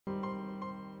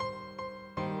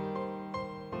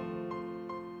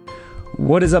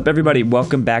What is up, everybody?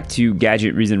 Welcome back to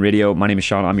Gadget Reason Radio. My name is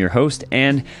Sean. I'm your host,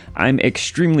 and I'm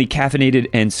extremely caffeinated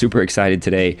and super excited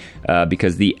today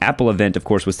because the Apple event, of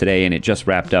course, was today, and it just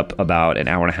wrapped up about an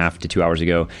hour and a half to 2 hours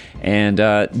ago. And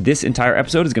this entire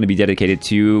episode is going to be dedicated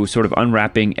to sort of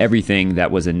unwrapping everything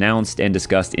that was announced and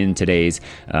discussed in today's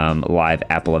live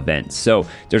Apple event. So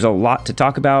there's a lot to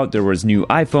talk about. There was new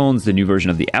iPhones, the new version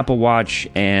of the Apple Watch,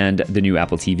 and the new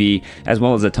Apple TV, as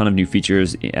well as a ton of new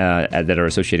features that are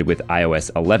associated with iOS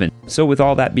 11. So with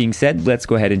all that being said, let's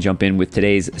go ahead and jump in with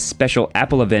today's special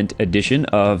Apple event edition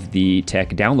of the Tech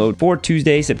Download for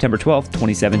Tuesday, September 12th,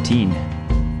 2017.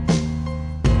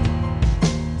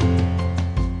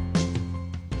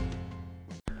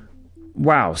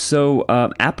 Wow. So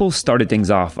Apple started things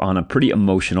off on a pretty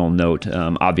emotional note,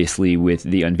 obviously, with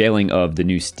the unveiling of the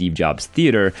new Steve Jobs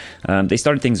Theater. They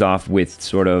started things off with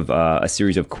sort of a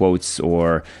series of quotes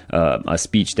or a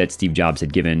speech that Steve Jobs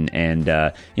had given. And,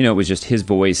 it was just his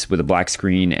voice with a black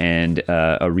screen and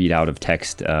a readout of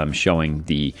text showing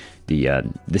the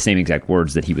same exact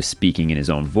words that he was speaking in his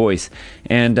own voice.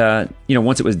 And,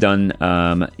 once it was done,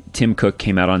 Tim Cook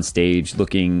came out on stage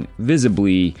looking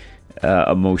visibly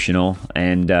emotional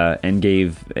and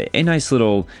gave a nice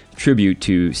little tribute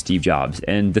to Steve Jobs.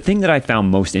 And the thing that I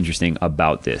found most interesting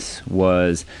about this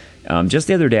was just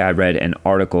the other day I read an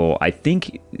article. I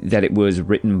think that it was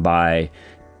written by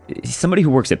somebody who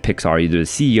works at Pixar, either the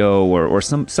CEO or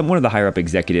some one of the higher up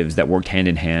executives that worked hand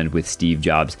in hand with Steve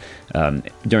Jobs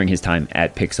during his time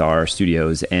at Pixar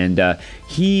Studios. And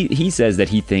he says that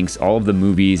he thinks all of the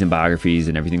movies and biographies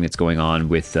and everything that's going on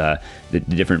with the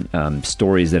different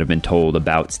stories that have been told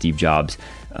about Steve Jobs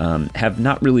have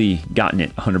not really gotten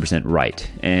it 100% right.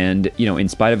 And, in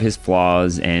spite of his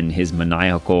flaws and his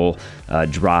maniacal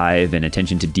drive and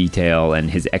attention to detail and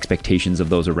his expectations of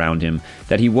those around him,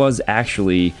 that he was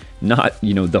actually not,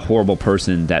 the horrible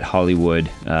person that Hollywood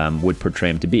would portray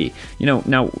him to be.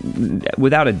 Now,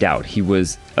 without a doubt, he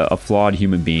was a flawed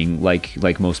human being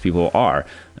like most people are.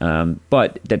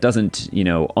 But that doesn't,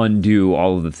 undo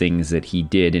all of the things that he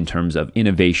did in terms of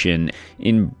innovation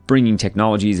in bringing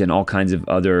technologies and all kinds of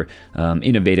other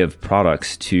innovative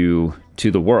products to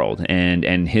the world.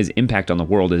 And his impact on the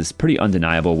world is pretty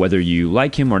undeniable, whether you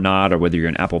like him or not, or whether you're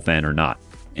an Apple fan or not.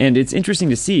 And it's interesting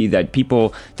to see that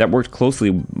people that worked closely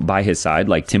by his side,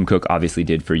 like Tim Cook obviously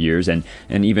did for years, and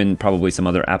even probably some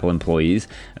other Apple employees,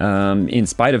 in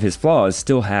spite of his flaws,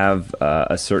 still have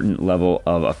a certain level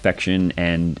of affection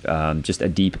and just a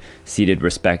deep-seated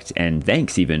respect and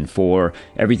thanks even for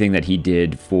everything that he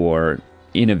did for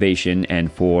innovation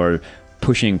and for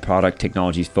pushing product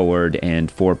technologies forward and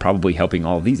for probably helping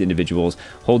all of these individuals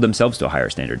hold themselves to a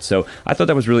higher standard. So I thought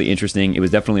that was really interesting. It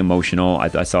was definitely emotional.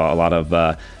 I saw a lot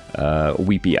of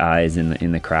weepy eyes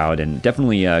in the crowd, and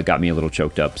definitely got me a little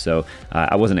choked up. So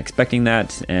I wasn't expecting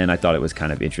that, and I thought it was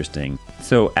kind of interesting.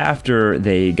 So after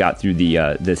they got through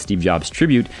the Steve Jobs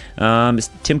tribute,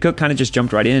 Tim Cook kind of just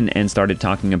jumped right in and started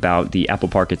talking about the Apple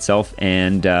Park itself,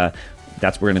 and that's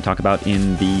what we're going to talk about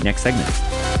in the next segment.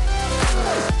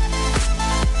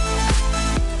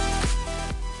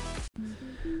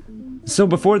 So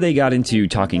before they got into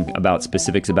talking about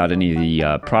specifics about any of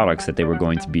the products that they were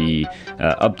going to be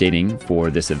updating for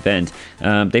this event,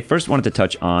 they first wanted to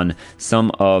touch on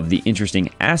some of the interesting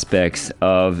aspects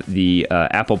of the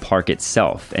Apple Park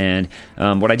itself. And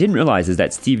what I didn't realize is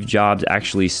that Steve Jobs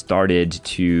actually started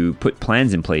to put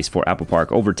plans in place for Apple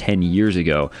Park over 10 years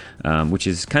ago, which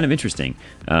is kind of interesting.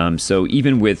 So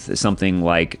even with something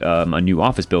like a new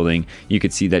office building, you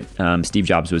could see that Steve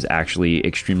Jobs was actually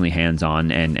extremely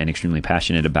hands-on and extremely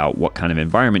passionate about what kind of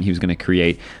environment he was going to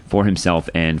create for himself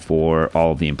and for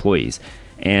all of the employees.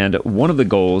 And one of the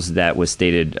goals that was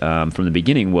stated from the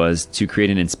beginning was to create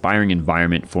an inspiring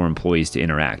environment for employees to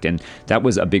interact. And that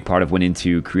was a big part of went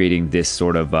into creating this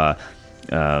sort of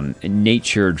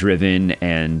nature-driven,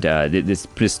 and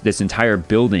this entire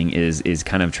building is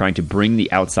kind of trying to bring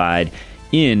the outside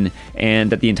in, and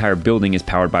that the entire building is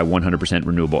powered by 100%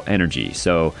 renewable energy.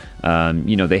 So,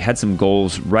 they had some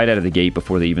goals right out of the gate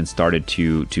before they even started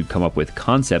to come up with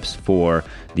concepts for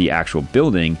the actual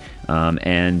building.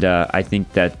 And I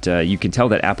think that you can tell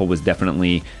that Apple was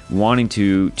definitely wanting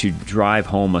to drive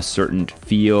home a certain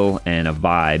feel and a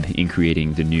vibe in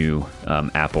creating the new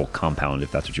Apple compound,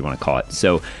 if that's what you want to call it.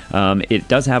 So it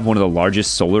does have one of the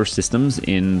largest solar systems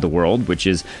in the world, which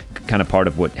is kind of part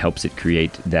of what helps it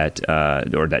create that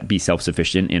or that be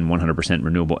self-sufficient in 100%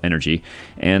 renewable energy.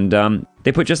 And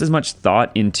they put just as much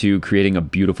thought into creating a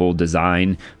beautiful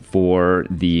design for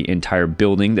the entire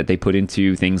building that they put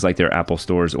into things like their Apple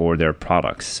stores or their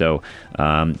products. So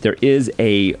there is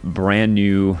a brand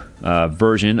new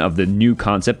version of the new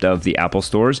concept of the Apple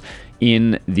stores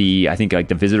in the, I think, like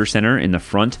the visitor center in the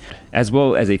front, as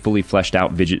well as a fully fleshed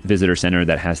out visitor center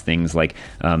that has things like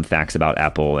facts about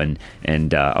Apple and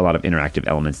a lot of interactive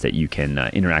elements that you can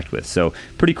interact with. So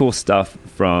pretty cool stuff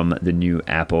from the new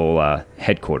Apple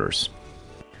headquarters.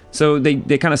 So they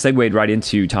kind of segued right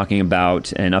into talking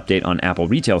about an update on Apple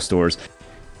retail stores.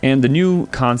 And the new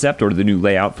concept or the new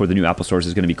layout for the new Apple stores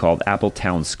is going to be called Apple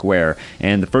Town Square.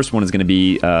 And the first one is going to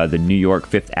be the New York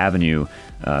Fifth Avenue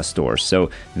store.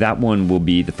 So that one will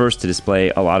be the first to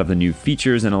display a lot of the new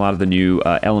features and a lot of the new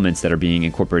elements that are being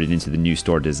incorporated into the new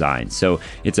store design. So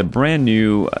it's a brand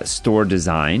new store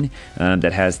design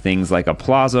that has things like a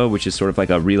plaza, which is sort of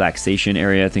like a relaxation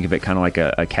area. Think of it kind of like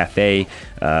a cafe.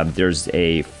 There's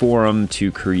a forum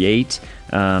to create.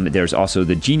 There's also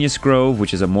the Genius Grove,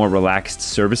 which is a more relaxed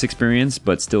service experience,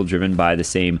 but still driven by the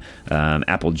same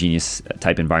Apple Genius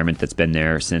type environment that's been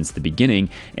there since the beginning.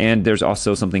 And there's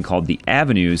also something called the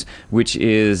Avenues, which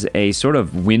is a sort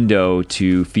of window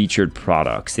to featured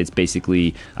products. It's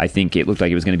basically, I think it looked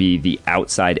like it was going to be the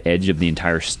outside edge of the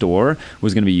entire store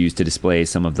was going to be used to display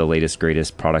some of the latest,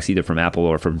 greatest products, either from Apple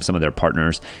or from some of their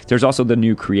partners. There's also the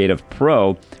new Creative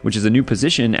Pro, which is a new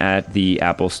position at the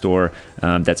Apple Store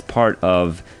that's part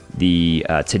of the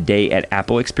Today at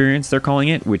Apple experience, they're calling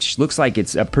it, which looks like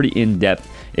it's a pretty in-depth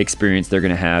experience. They're going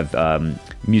to have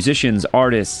musicians,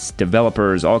 artists,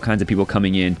 developers, all kinds of people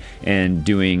coming in and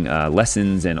doing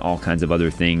lessons and all kinds of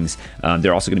other things.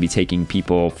 They're also going to be taking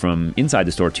people from inside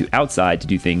the store to outside to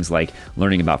do things like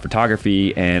learning about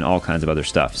photography and all kinds of other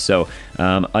stuff. So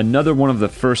another one of the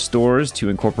first stores to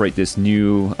incorporate this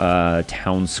new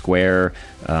town square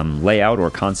layout or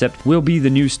concept will be the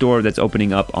new store that's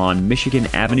opening up on Michigan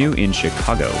Avenue in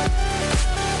Chicago.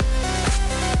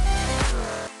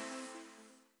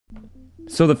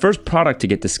 So the first product to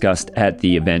get discussed at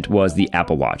the event was the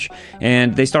Apple Watch.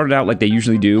 And they started out like they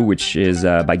usually do, which is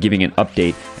by giving an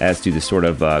update as to the sort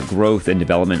of growth and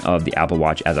development of the Apple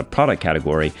Watch as a product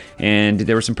category. And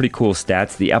there were some pretty cool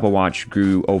stats. The Apple Watch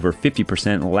grew over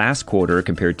 50% last quarter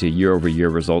compared to year-over-year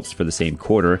results for the same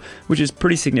quarter, which is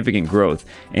pretty significant growth.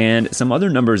 And some other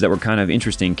numbers that were kind of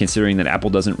interesting, considering that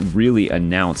Apple doesn't really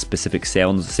announce specific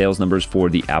sales numbers for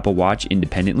the Apple Watch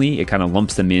independently. It kind of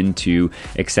lumps them into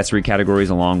accessory categories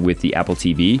along with the Apple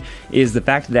TV, is the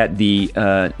fact that the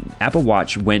Apple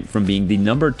Watch went from being the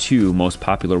number 2 most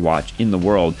popular watch in the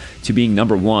world to being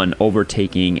number 1,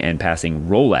 overtaking and passing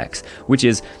Rolex, which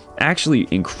is actually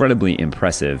incredibly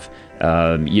impressive.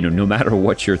 No matter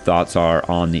what your thoughts are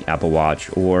on the Apple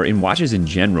Watch or in watches in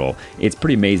general, it's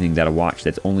pretty amazing that a watch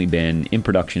that's only been in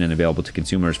production and available to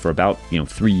consumers for about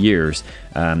 3 years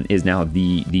is now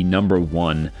the number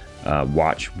 1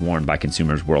 watch worn by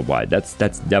consumers worldwide. That's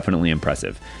definitely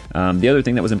impressive. The other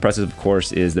thing that was impressive, of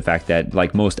course, is the fact that,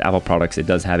 like most Apple products, it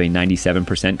does have a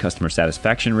 97% customer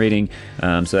satisfaction rating.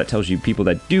 So that tells you people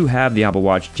that do have the Apple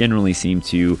Watch generally seem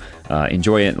to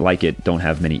enjoy it, like it, don't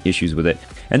have many issues with it.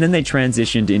 And then they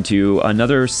transitioned into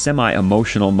another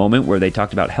semi-emotional moment where they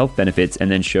talked about health benefits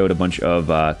and then showed a bunch of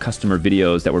customer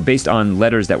videos that were based on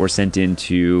letters that were sent in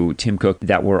to Tim Cook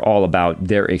that were all about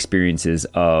their experiences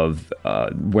of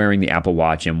wearing the Apple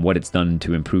Watch and what it's done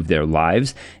to improve their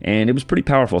lives. And it was pretty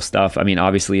powerful stuff. I mean,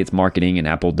 obviously it's marketing, and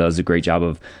Apple does a great job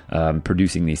of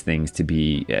producing these things to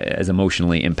be as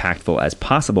emotionally impactful as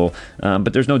possible.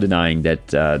 But there's no denying that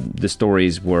the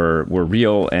stories were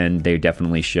real, and they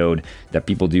definitely showed that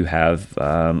people do have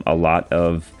a lot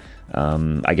of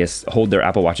hold their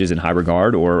Apple Watches in high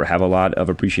regard or have a lot of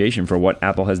appreciation for what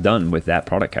Apple has done with that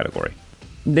product category.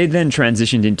 They then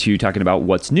transitioned into talking about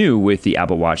what's new with the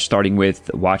Apple Watch, starting with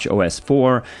watchOS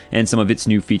 4 and some of its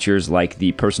new features like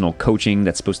the personal coaching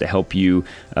that's supposed to help you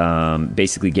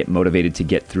basically get motivated to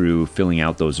get through filling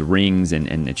out those rings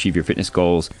and achieve your fitness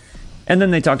goals. And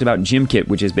then they talked about GymKit,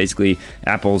 which is basically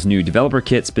Apple's new developer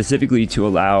kit specifically to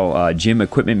allow gym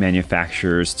equipment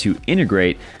manufacturers to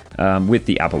integrate with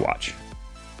the Apple Watch.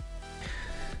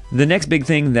 The next big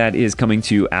thing that is coming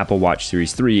to Apple Watch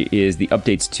Series 3 is the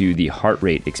updates to the heart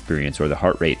rate experience or the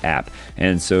heart rate app.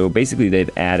 And so basically they've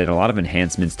added a lot of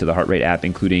enhancements to the heart rate app,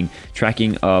 including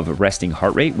tracking of resting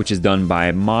heart rate, which is done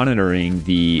by monitoring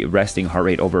the resting heart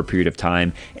rate over a period of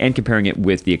time and comparing it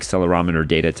with the accelerometer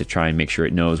data to try and make sure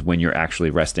it knows when you're actually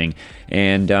resting,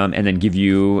 and then give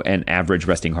you an average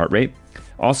resting heart rate.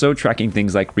 Also tracking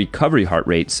things like recovery heart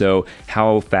rate, so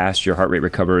how fast your heart rate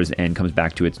recovers and comes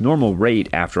back to its normal rate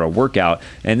after a workout.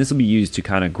 And this will be used to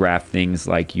kind of graph things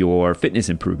like your fitness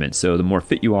improvement. So the more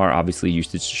fit you are, obviously you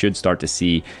should start to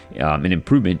see an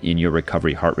improvement in your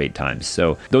recovery heart rate times.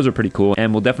 So those are pretty cool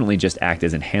and will definitely just act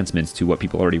as enhancements to what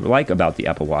people already like about the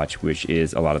Apple Watch, which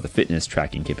is a lot of the fitness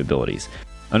tracking capabilities.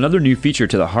 Another new feature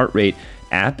to the heart rate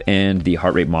app and the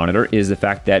heart rate monitor is the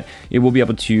fact that it will be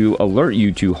able to alert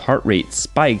you to heart rate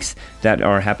spikes that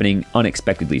are happening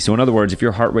unexpectedly. So in other words, if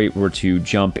your heart rate were to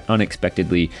jump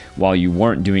unexpectedly while you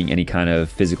weren't doing any kind of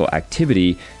physical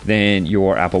activity, then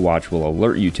your Apple Watch will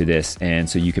alert you to this, and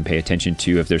so you can pay attention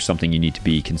to if there's something you need to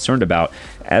be concerned about,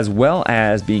 as well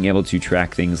as being able to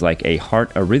track things like a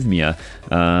heart arrhythmia.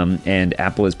 And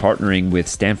Apple is partnering with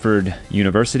Stanford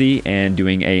University and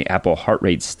doing a Apple heart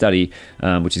rate study,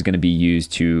 which is going to be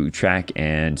used to track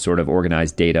and sort of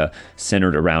organize data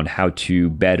centered around how to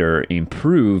better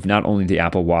improve not only the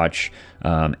Apple Watch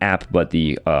app, but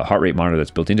the heart rate monitor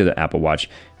that's built into the Apple Watch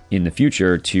in the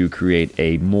future to create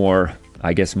a more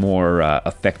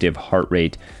effective heart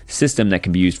rate system that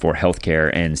can be used for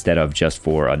healthcare instead of just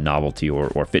for a novelty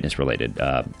or fitness related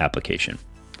application.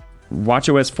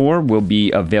 watchOS 4 will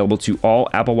be available to all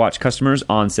Apple Watch customers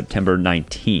on September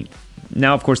 19th.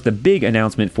 Now, of course, the big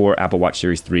announcement for Apple Watch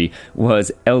Series 3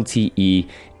 was LTE.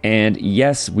 And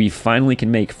yes, we finally can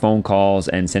make phone calls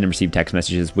and send and receive text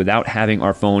messages without having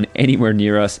our phone anywhere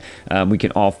near us. We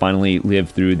can all finally live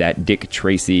through that Dick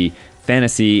Tracy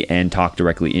fantasy and talk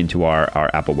directly into our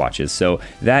Apple Watches. So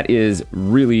that is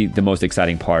really the most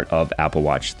exciting part of Apple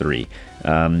Watch 3.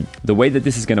 The way that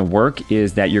this is going to work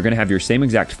is that you're going to have your same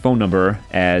exact phone number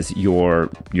as your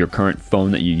current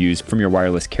phone that you use from your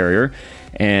wireless carrier.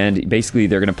 And basically,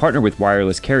 they're going to partner with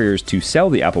wireless carriers to sell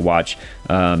the Apple Watch,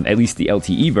 at least the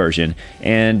LTE version.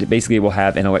 And basically, it will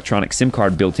have an electronic SIM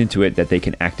card built into it that they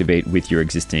can activate with your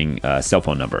existing cell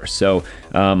phone number. So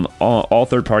all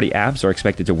third-party apps are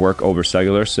expected to work over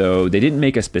cellular. So they didn't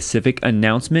make a specific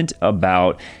announcement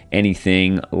about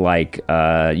anything like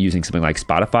using something like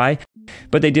Spotify.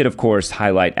 But they did, of course,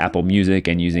 highlight Apple Music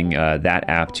and using that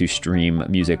app to stream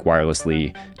music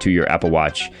wirelessly to your Apple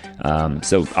Watch.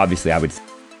 So obviously, I would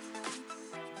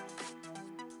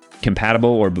compatible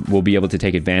or will be able to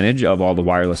take advantage of all the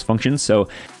wireless functions. So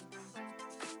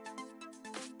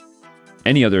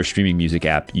any other streaming music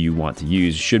app you want to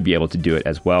use should be able to do it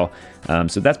as well.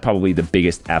 So that's probably the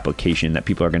biggest application that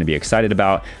people are going to be excited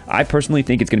about. I personally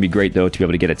think it's going to be great, though, to be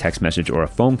able to get a text message or a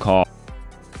phone call.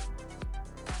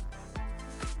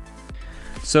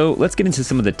 So let's get into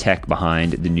some of the tech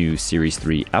behind the new Series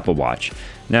 3 Apple Watch.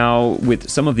 Now, with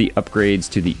some of the upgrades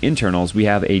to the internals, we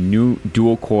have a new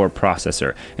dual-core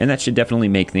processor, and that should definitely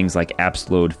make things like apps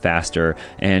load faster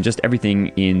and just everything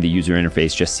in the user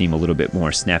interface just seem a little bit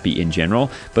more snappy in general.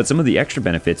 But some of the extra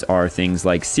benefits are things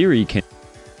like Siri can...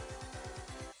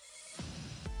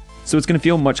 So it's going to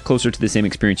feel much closer to the same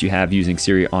experience you have using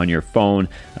Siri on your phone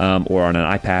or on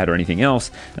an iPad or anything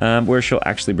else, where she'll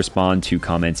actually respond to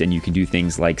comments, and you can do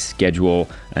things like schedule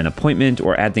an appointment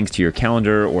or add things to your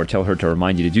calendar or tell her to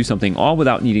remind you to do something, all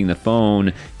without needing the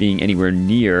phone being anywhere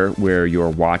near where your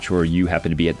watch or you happen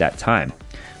to be at that time.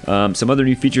 Some other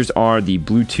new features are the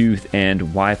Bluetooth and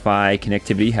Wi-Fi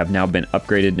connectivity have now been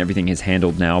upgraded, and everything is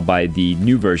handled now by the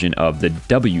new version of the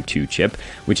W2 chip,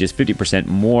 which is 50%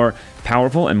 more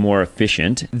powerful and more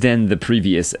efficient than the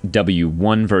previous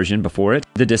W1 version before it.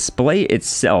 The display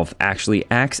itself actually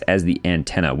acts as the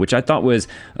antenna, which I thought was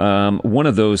one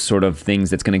of those sort of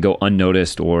things that's going to go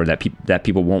unnoticed or that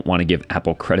people won't want to give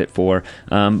Apple credit for.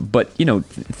 But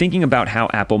thinking about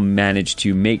how Apple managed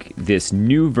to make this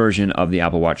new version of the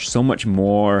Apple Watch so much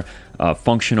more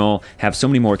functional, have so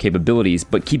many more capabilities,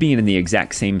 but keeping it in the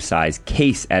exact same size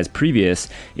case as previous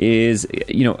is,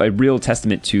 a real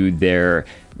testament to their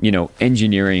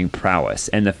engineering prowess.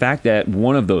 And the fact that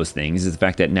one of those things is the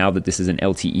fact that now that this is an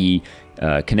LTE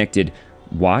connected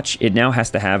watch, it now has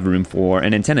to have room for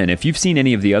an antenna. And if you've seen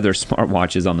any of the other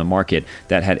smartwatches on the market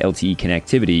that had LTE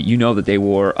connectivity, you know that they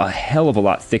were a hell of a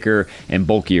lot thicker and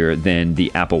bulkier than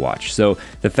the Apple Watch. So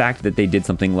the fact that they did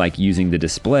something like using the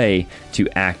display to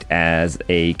act as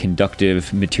a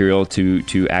conductive material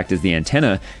to act as the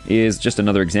antenna is just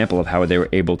another example of how they were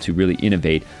able to really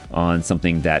innovate on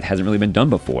something that hasn't really been done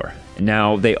before.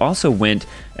 Now, they also went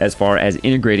as far as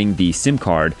integrating the SIM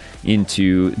card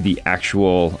into the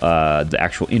actual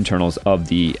internals of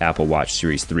the Apple Watch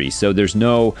Series 3. So there's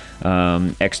no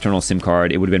external SIM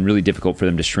card. It would have been really difficult for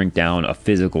them to shrink down a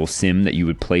physical SIM that you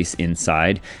would place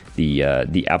inside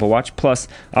the Apple Watch. Plus,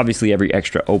 obviously, every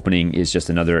extra opening is just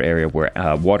another area where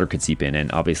water could seep in.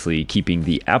 And obviously, keeping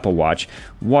the Apple Watch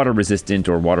water resistant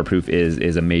or waterproof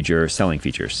is a major selling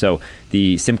feature. So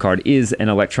the SIM card is an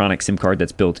electronic SIM card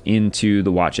that's built into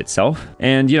the watch itself.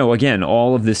 And, again,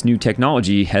 all of this new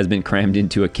technology has been crammed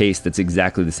into a case that's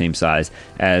exactly the same size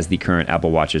as the current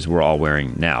Apple Watches we're all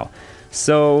wearing now.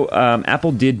 So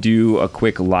Apple did do a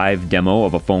quick live demo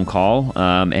of a phone call,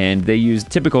 and they used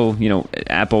typical,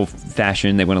 Apple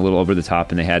fashion. They went a little over the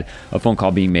top, and they had a phone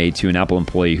call being made to an Apple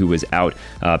employee who was out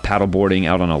paddleboarding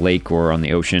out on a lake or on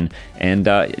the ocean. And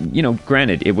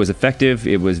granted, it was effective.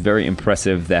 It was very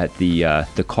impressive that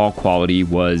the call quality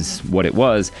was what it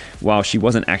was. While she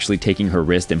wasn't actually taking her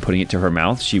wrist and putting it to her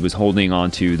mouth, she was holding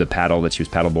onto the paddle that she was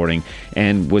paddleboarding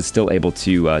and was still able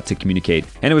to communicate.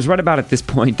 And it was right about at this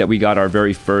point that we got our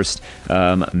very first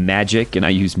magic, and I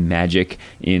use magic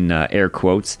in air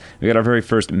quotes. We got our very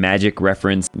first magic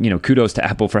reference. Kudos to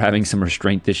Apple for having some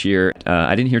restraint this year.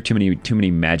 I didn't hear too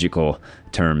many magical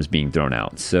terms being thrown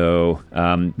out. So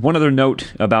one other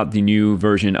note about the new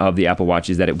version of the Apple Watch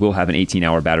is that it will have an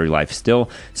 18-hour battery life still.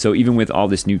 So even with all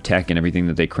this new tech and everything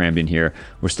that they crammed in here,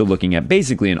 we're still looking at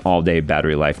basically an all-day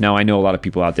battery life. Now, I know a lot of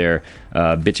people out there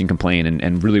bitch and complain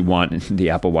and really want the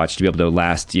Apple Watch to be able to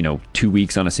last 2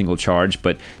 weeks on a single charge,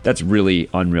 but that's really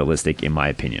unrealistic in my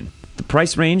opinion. The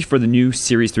price range for the new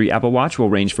Series 3 Apple Watch will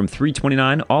range from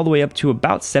 $329 all the way up to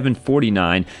about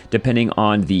 $749, depending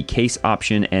on the case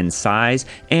option and size,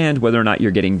 and whether or not you're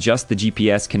getting just the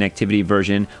GPS connectivity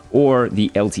version or the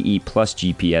LTE plus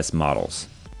GPS models.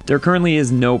 There currently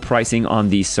is no pricing on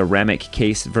the ceramic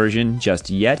case version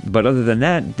just yet, but other than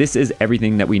that, this is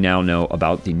everything that we now know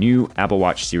about the new Apple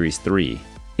Watch Series 3.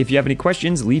 If you have any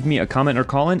questions, leave me a comment or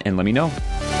call in and let me know.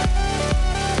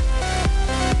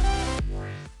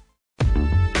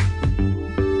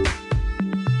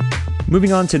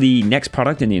 Moving on to the next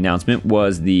product in the announcement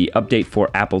was the update for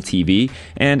Apple TV,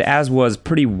 and as was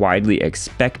pretty widely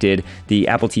expected, the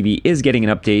Apple TV is getting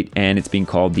an update, and it's being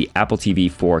called the Apple TV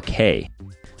 4K.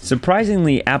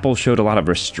 Surprisingly, Apple showed a lot of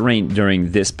restraint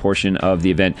during this portion of the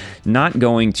event, not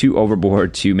going too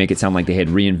overboard to make it sound like they had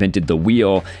reinvented the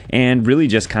wheel, and really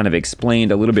just kind of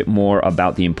explained a little bit more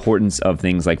about the importance of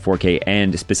things like 4K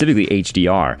and specifically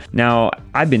HDR. Now,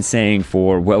 I've been saying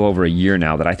for well over a year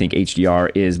now that I think HDR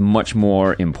is much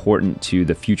more important to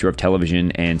the future of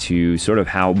television and to sort of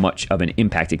how much of an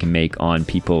impact it can make on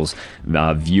people's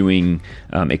viewing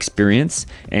experience,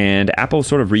 and Apple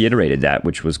sort of reiterated that,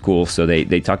 which was cool. So they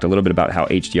talked a little bit about how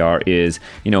HDR is,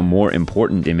 more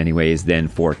important in many ways than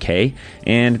 4K.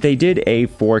 And they did a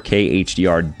 4K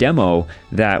HDR demo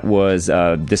that was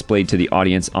displayed to the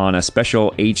audience on a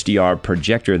special HDR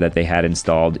projector that they had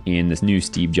installed in this new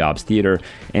Steve Jobs Theater.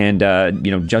 And,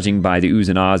 judging by the oohs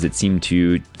and ahs, it seemed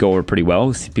to go over pretty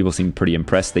well. People seemed pretty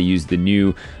impressed. They used the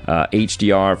new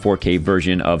HDR 4K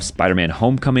version of Spider-Man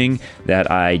Homecoming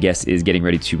that I guess is getting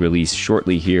ready to release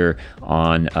shortly here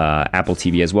on Apple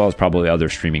TV, as well as probably other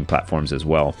streaming platforms as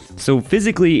well. So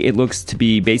physically, it looks to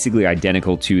be basically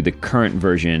identical to the current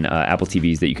version Apple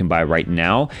TVs that you can buy right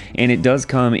now, and it does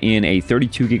come in a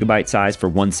 32 gigabyte size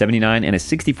for $179 and a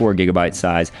 64 gigabyte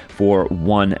size for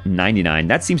 $199.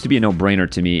 That seems to be a no-brainer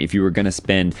to me. If you were going to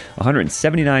spend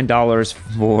 $179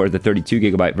 for the 32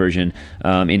 gigabyte version,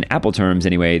 in Apple terms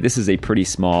anyway, this is a pretty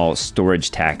small storage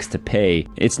tax to pay.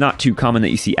 It's not too common that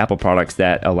you see Apple products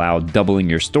that allow doubling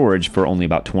your storage for only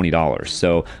about $20.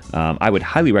 So I would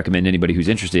highly recommend anybody who's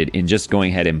interested in just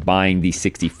going ahead and buying the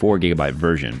 64 gigabyte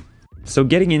version. So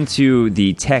getting into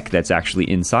the tech that's actually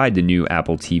inside the new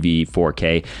Apple TV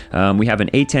 4K, we have an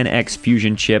A10X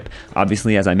Fusion chip,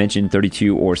 obviously as I mentioned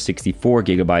 32 or 64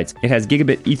 gigabytes. It has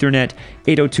gigabit Ethernet,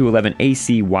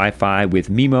 802.11ac Wi-Fi with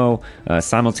MIMO,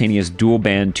 simultaneous dual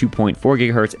band 2.4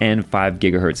 gigahertz and 5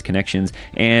 gigahertz connections,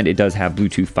 and it does have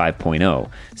Bluetooth 5.0.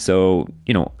 So,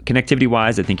 connectivity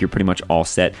wise, I think you're pretty much all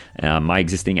set. My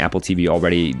existing Apple TV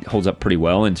already holds up pretty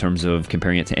well in terms of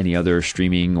comparing it to any other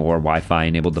streaming or Wi-Fi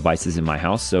enabled devices in my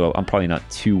house, so I'm probably not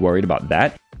too worried about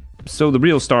that. So the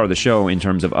real star of the show in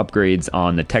terms of upgrades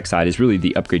on the tech side is really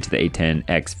the upgrade to the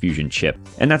A10X Fusion chip.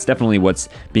 And that's definitely what's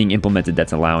being implemented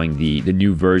that's allowing the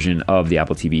new version of the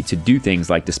Apple TV to do things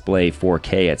like display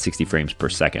 4K at 60 frames per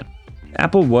second.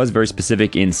 Apple was very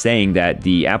specific in saying that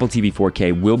the Apple TV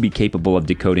 4K will be capable of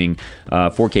decoding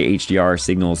 4K HDR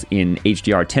signals in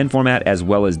HDR10 format as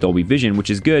well as Dolby Vision, which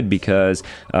is good because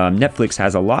Netflix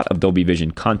has a lot of Dolby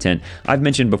Vision content. I've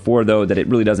mentioned before, though, that it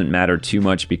really doesn't matter too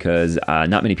much because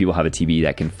not many people have a TV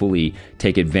that can fully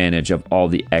take advantage of all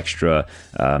the extra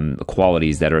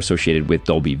qualities that are associated with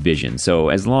Dolby Vision. So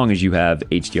as long as you have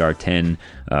HDR10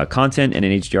 content and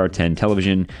an HDR10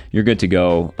 television, you're good to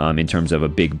go in terms of a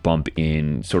big bump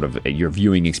in sort of your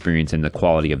viewing experience and the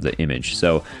quality of the image.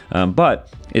 So,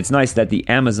 but it's nice that the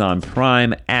Amazon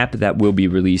Prime app that will be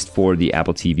released for the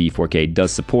Apple TV 4K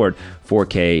does support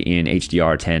 4K in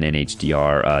HDR10 and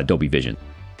HDR Dolby Vision.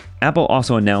 Apple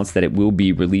also announced that it will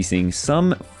be releasing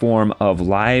some form of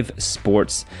live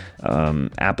sports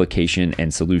application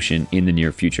and solution in the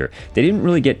near future. They didn't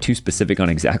really get too specific on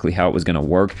exactly how it was going to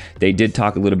work. They did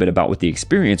talk a little bit about what the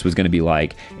experience was going to be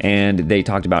like, and they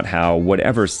talked about how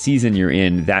whatever season you're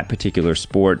in, that particular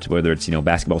sport, whether it's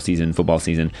basketball season, football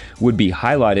season, would be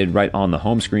highlighted right on the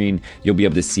home screen. You'll be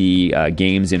able to see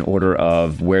games in order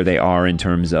of where they are in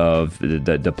terms of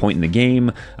the point in the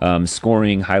game,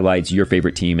 scoring, highlights, your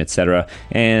favorite team, etc.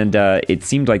 And it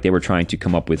seemed like they were trying to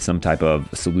come up with some type of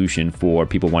solution for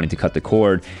people wanting to cut the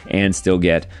cord and still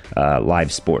get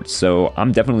live sports. So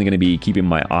I'm definitely going to be keeping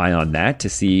my eye on that to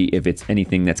see if it's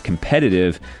anything that's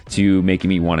competitive to making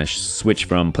me want to switch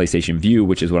from PlayStation Vue,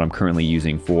 which is what I'm currently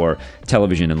using for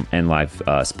television and live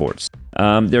sports.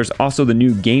 There's also the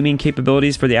new gaming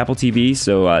capabilities for the Apple TV.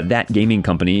 So that gaming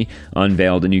company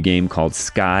unveiled a new game called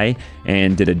Sky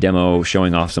and did a demo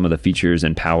showing off some of the features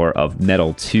and power of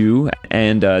Metal 2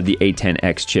 and the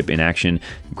A10X chip in action.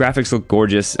 Graphics look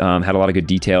gorgeous, had a lot of good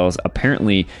details.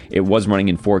 Apparently, it was running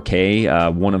in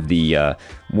 4K. One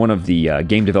of the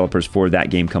game developers for that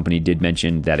game company did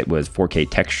mention that it was 4K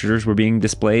textures were being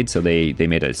displayed, so they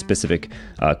made a specific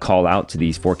call out to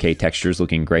these 4K textures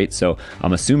looking great. So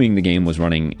I'm assuming the game was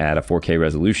running at a 4K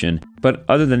resolution. But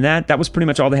other than that, that was pretty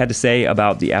much all they had to say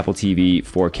about the Apple TV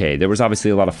 4K. There was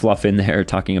obviously a lot of fluff in there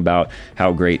talking about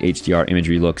how great HDR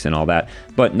imagery looks and all that,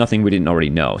 but nothing we didn't already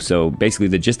know. So basically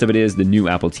the gist of it is the new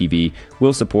Apple TV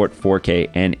will support 4K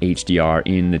and HDR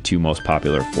in the two most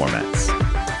popular formats.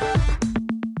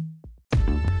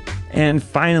 And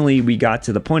finally, we got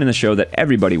to the point in the show that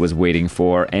everybody was waiting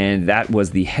for, and that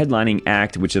was the headlining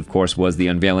act, which of course was the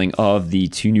unveiling of the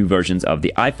two new versions of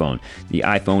the iPhone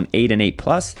 8 and 8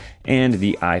 Plus, and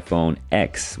the iPhone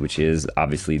X, which is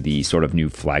obviously the sort of new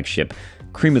flagship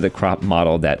cream of the crop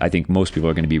model that I think most people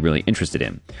are going to be really interested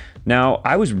in. Now,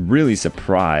 I was really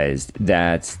surprised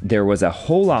that there was a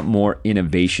whole lot more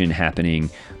innovation happening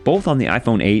both on the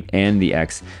iPhone 8 and the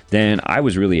X than I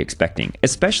was really expecting,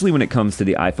 especially when it comes to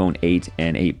the iPhone 8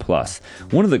 and 8 Plus.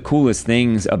 One of the coolest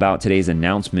things about today's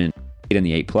announcement and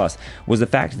the 8 Plus was the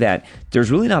fact that there's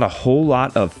really not a whole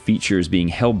lot of features being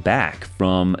held back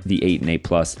from the 8 and 8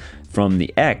 Plus from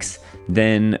the X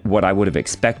than what I would have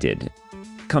expected.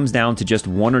 Comes down to just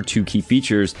one or two key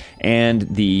features, and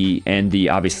the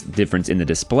obvious difference in the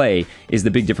display is the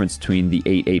big difference between the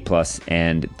 8 Plus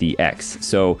and the X.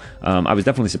 So I was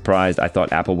definitely surprised. I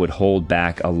thought Apple would hold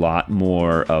back a lot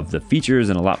more of the features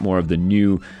and a lot more of the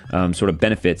new sort of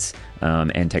benefits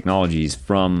and technologies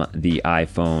from the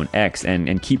iPhone X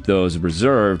and keep those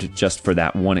reserved just for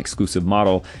that one exclusive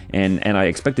model. And I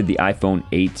expected the iPhone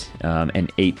 8 and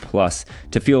 8 Plus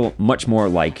to feel much more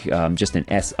like just an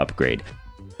S upgrade.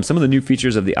 Some of the new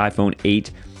features of the iPhone 8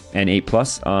 and 8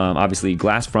 Plus, obviously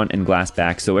glass front and glass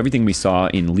back. So everything we saw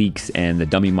in leaks and the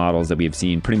dummy models that we have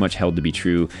seen pretty much held to be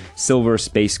true. Silver,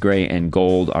 space gray, and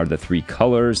gold are the three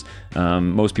colors.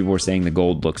 Most people were saying the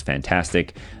gold looks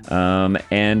fantastic.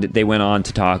 And they went on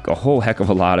to talk a whole heck of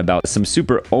a lot about some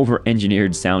super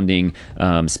over-engineered sounding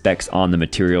specs on the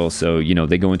material. So,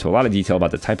 they go into a lot of detail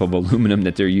about the type of aluminum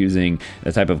that they're using,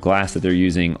 the type of glass that they're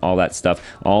using, all that stuff,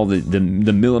 all the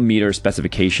millimeter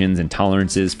specifications and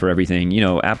tolerances for everything.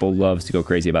 Apple loves to go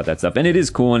crazy about that stuff, and it is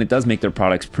cool, and it does make their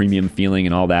products premium feeling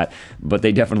and all that, but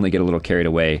they definitely get a little carried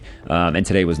away, and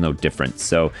today was no different.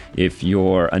 So if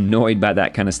you're annoyed by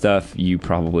that kind of stuff, you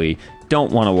probably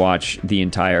don't want to watch the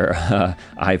entire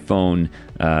iPhone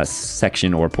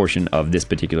section or portion of this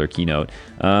particular keynote.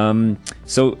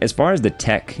 So as far as the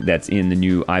tech that's in the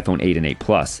new iPhone 8 and 8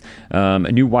 Plus,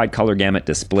 a new wide color gamut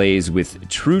displays with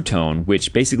True Tone,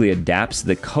 which basically adapts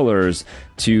the colors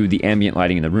to the ambient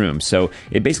lighting in the room. So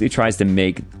it basically tries to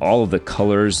make all of the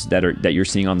colors that you're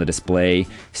seeing on the display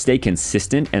stay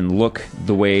consistent and look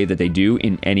the way that they do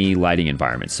in any lighting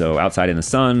environment. So outside in the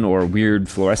sun or weird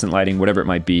fluorescent lighting, whatever it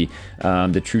might be,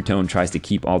 the True Tone tries to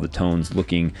keep all the tones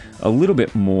looking a little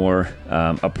bit more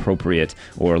appropriate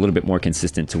or a little bit more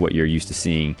consistent to what you're used to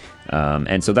seeing.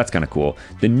 And so that's kind of cool.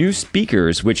 The new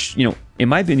speakers, which, in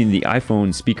my opinion, the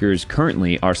iPhone speakers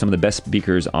currently are some of the best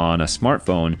speakers on a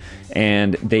smartphone,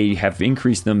 and they have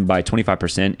increased them by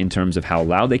 25% in terms of how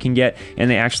loud they can get,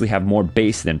 and they actually have more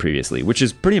bass than previously, which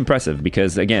is pretty impressive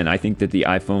because, again, I think that the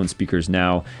iPhone speakers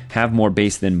now have more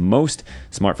bass than most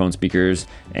smartphone speakers,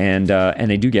 and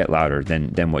they do get louder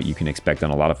than what you can expect on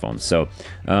a lot of phones. So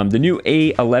the new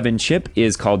A11 chip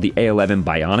is called the A11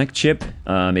 Bionic chip.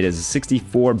 It is a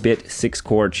 64-bit Kirit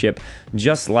 6-core chip,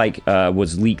 just like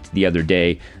was leaked the other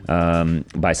day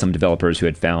by some developers who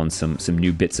had found some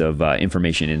new bits of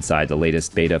information inside the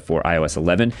latest beta for iOS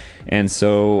 11. And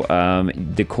so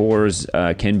the cores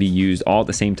can be used all at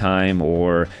the same time,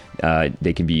 or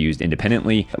they can be used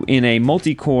independently. In a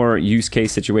multi-core use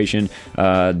case situation,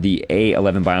 the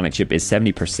A11 Bionic chip is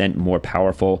 70% more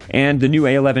powerful, and the new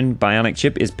A11 Bionic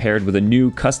chip is paired with a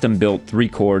new custom-built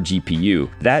 3-core GPU.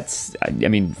 That's, I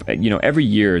mean, every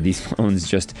year these phones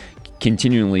just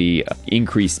continually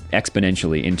increase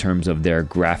exponentially in terms of their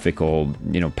graphical,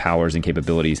 powers and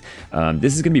capabilities.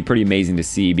 This is going to be pretty amazing to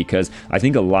see, because I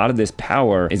think a lot of this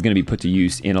power is going to be put to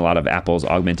use in a lot of Apple's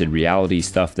augmented reality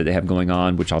stuff that they have going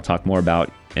on, which I'll talk more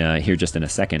about here just in a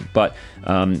second. But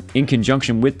in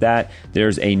conjunction with that,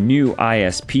 there's a new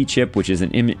ISP chip, which is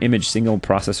an image signal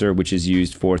processor, which is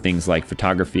used for things like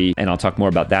photography. And I'll talk more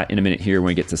about that in a minute here when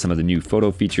we get to some of the new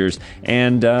photo features.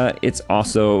 And it's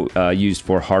also used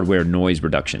for hardware noise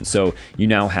reduction. So you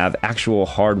now have actual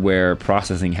hardware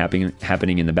processing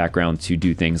happening in the background to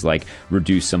do things like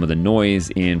reduce some of the noise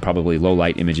in probably low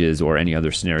light images or any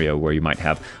other scenario where you might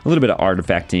have a little bit of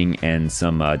artifacting and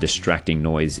some distracting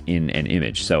noise in an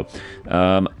image. So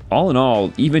all in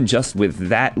all, even just with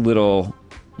that little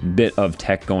bit of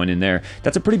tech going in there,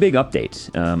 that's a pretty big update.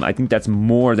 I think that's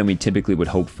more than we typically would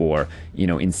hope for,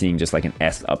 in seeing just like an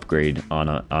S upgrade on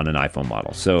an iPhone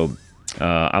model. So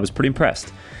I was pretty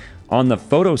impressed. On the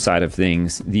photo side of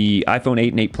things, the iPhone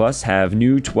 8 and 8 Plus have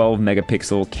new 12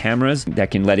 megapixel cameras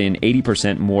that can let in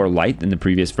 80% more light than the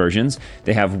previous versions.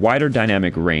 They have wider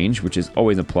dynamic range, which is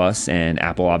always a plus, and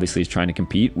Apple obviously is trying to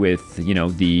compete with,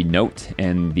 the Note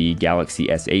and the Galaxy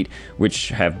S8, which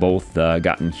have both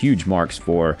gotten huge marks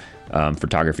for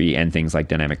photography and things like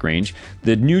dynamic range.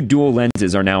 The new dual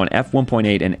lenses are now an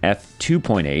f1.8 and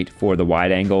f2.8 for the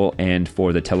wide angle and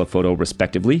for the telephoto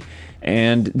respectively.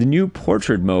 And the new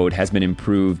portrait mode has been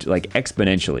improved like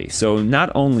exponentially. So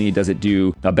not only does it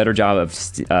do a better job of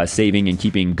saving and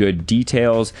keeping good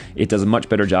details, it does a much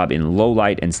better job in low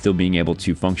light and still being able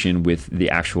to function with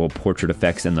the actual portrait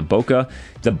effects and the bokeh.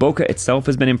 The bokeh itself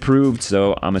has been improved,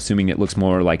 so I'm assuming it looks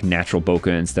more like natural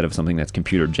bokeh instead of something that's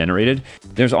computer generated.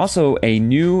 There's also a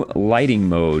new lighting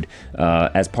mode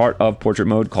as part of portrait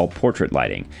mode called portrait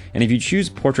lighting. And if you choose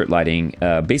portrait lighting,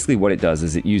 basically what it does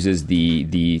is it uses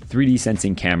the 3D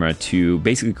sensing camera to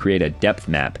basically create a depth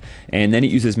map, and then it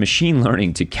uses machine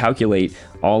learning to calculate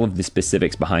all of the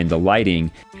specifics behind the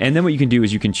lighting. And then what you can do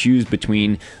is you can choose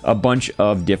between a bunch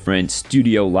of different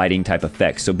studio lighting type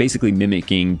effects. So basically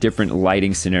mimicking different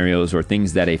lighting scenarios or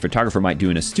things that a photographer might do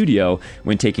in a studio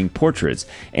when taking portraits.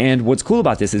 And what's cool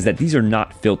about this is that these are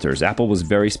not filters. Apple was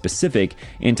very specific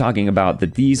in talking about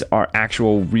that these are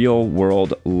actual real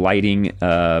world lighting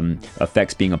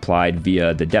effects being applied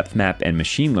via the depth map and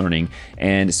machine learning.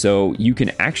 And so you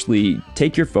can actually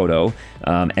take your photo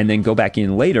and then go back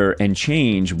in later and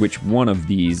change which one of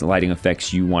these lighting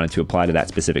effects you wanted to apply to that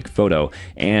specific photo.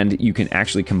 And you can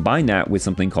actually combine that with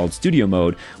something called studio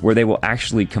mode, where they will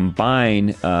actually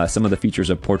combine some of the features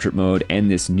of portrait mode and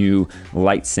this new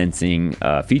light sensing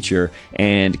feature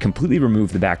and completely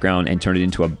remove the background and turn it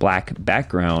into a black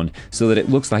background so that it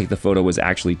looks like the photo was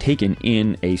actually taken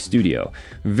in a studio.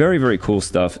 Very, very cool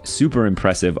stuff. Super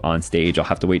impressive on stage. I'll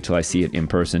have to wait till I see it in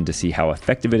person to see how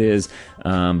effective it is,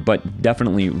 but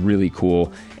definitely really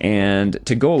cool. And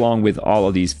to go along with all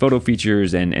of these photo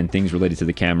features and things related to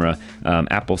the camera,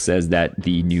 Apple says that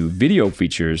the new video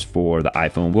features for the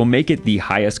iPhone will make it the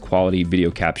highest quality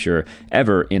video capture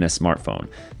ever in a smartphone.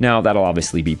 Now, that'll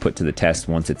obviously be put to the test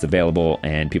once it's available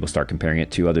and people start comparing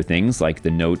it to other things like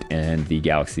the Note and the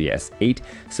Galaxy S8.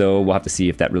 So we'll have to see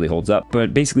if that really holds up.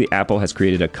 But basically, Apple has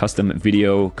created a custom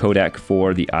video codec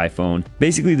for the iPhone.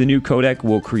 Basically, the new codec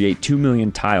will create 2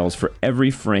 million tiles for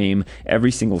every frame,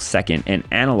 every single second, and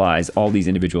analyze all these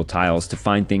individual tiles to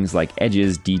find things like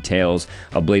edges, details,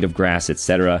 a blade of grass,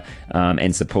 etc.,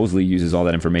 and supposedly uses all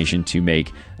that information to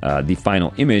make the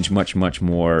final image much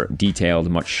more detailed,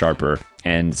 much sharper.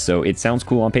 And so it sounds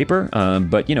cool on paper,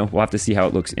 but we'll have to see how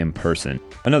it looks in person.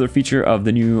 Another feature of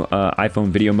the new iPhone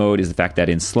video mode is the fact that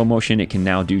in slow motion it can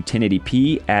now do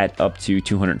 1080p at up to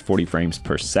 240 frames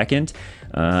per second.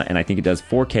 And I think it does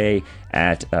 4K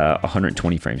at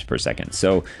 120 frames per second.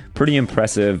 So pretty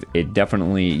impressive. It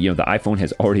definitely, the iPhone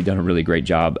has already done a really great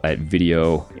job at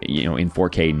video, in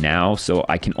 4K now. So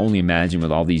I can only imagine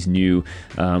with all these new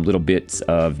little bits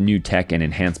of new tech and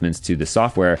enhancements to the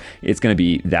software, it's going to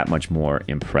be that much more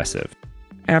impressive.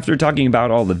 After talking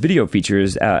about all the video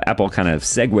features, Apple kind of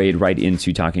segued right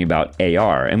into talking about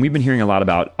AR. And we've been hearing a lot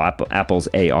about Apple's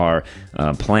AR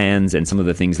plans and some of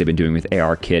the things they've been doing with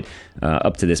ARKit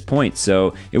up to this point.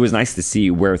 So it was nice to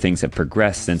see where things have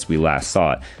progressed since we last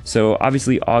saw it. So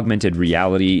obviously, augmented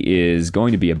reality is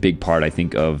going to be a big part, I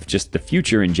think, of just the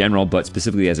future in general, but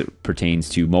specifically as it pertains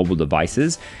to mobile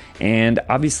devices. And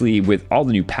obviously, with all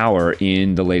the new power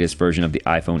in the latest version of the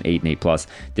iPhone 8 and 8 Plus,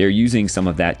 they're using some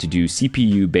of that to do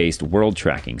CPU-based world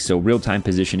tracking. So real-time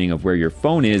positioning of where your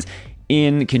phone is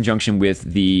in conjunction with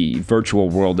the virtual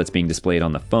world that's being displayed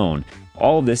on the phone.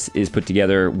 All of this is put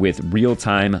together with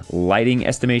real-time lighting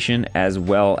estimation, as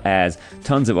well as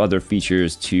tons of other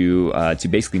features to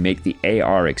basically make the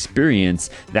AR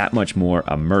experience that much more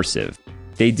immersive.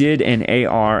 They did an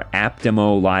AR app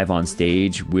demo live on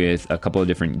stage with a couple of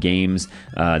different games.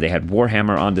 They had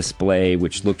Warhammer on display,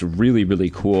 which looked really,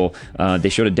 really cool. They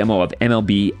showed a demo of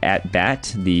MLB At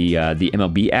Bat, the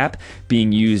MLB app,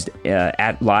 being used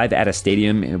live at a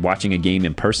stadium, watching a game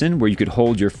in person, where you could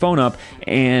hold your phone up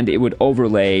and it would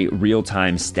overlay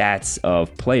real-time stats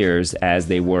of players as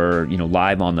they were,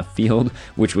 live on the field,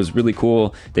 which was really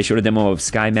cool. They showed a demo of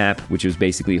Sky Map, which was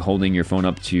basically holding your phone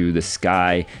up to the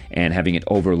sky and having it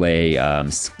overlay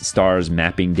stars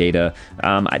mapping data.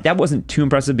 That wasn't too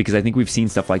impressive because I think we've seen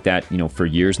stuff like that, for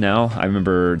years now. I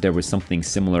remember there was something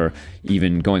similar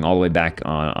even going all the way back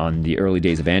on the early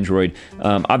days of Android.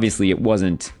 Obviously, it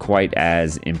wasn't quite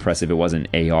as impressive. It wasn't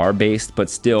AR based, but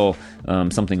still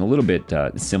something a little bit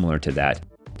similar to that.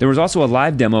 There was also a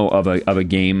live demo of a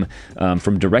game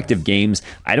from Directive Games.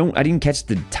 I didn't catch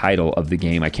the title of the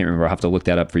game. I can't remember. I'll have to look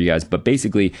that up for you guys. But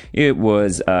basically, it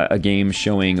was a game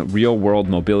showing real-world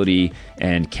mobility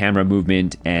and camera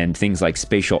movement and things like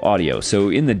spatial audio. So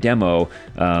in the demo,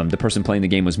 the person playing the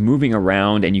game was moving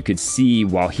around, and you could see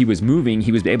while he was moving,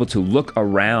 he was able to look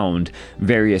around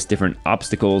various different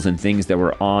obstacles and things that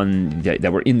were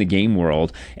that were in the game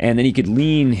world. And then he could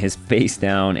lean his face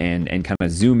down and kind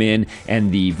of zoom in,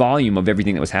 and the volume of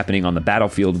everything that was happening on the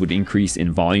battlefield would increase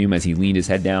in volume as he leaned his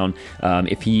head down.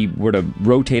 If he were to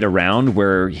rotate around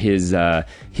where his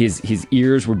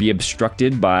ears would be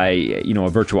obstructed by a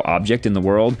virtual object in the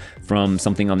world from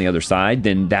something on the other side,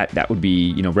 then that would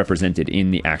be represented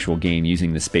in the actual game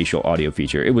using the spatial audio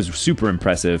feature. It was super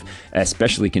impressive,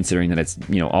 especially considering that it's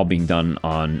all being done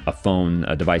on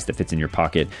a device that fits in your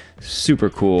pocket. Super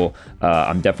cool.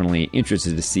 I'm definitely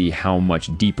interested to see how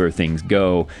much deeper things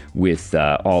go with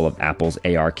all of Apple's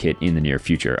ARKit in the near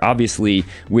future. Obviously,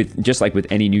 just like with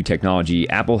any new technology,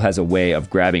 Apple has a way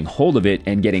of grabbing hold of it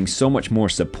and getting so much more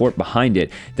support behind it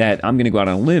that I'm going to go out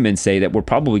on a limb and say that we're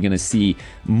probably going to see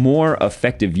more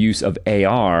effective use of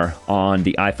AR on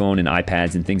the iPhone and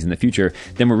iPads and things in the future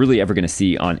than we're really ever going to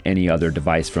see on any other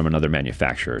device from another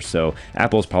manufacturer. So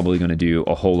Apple's probably going to do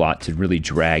a whole lot to really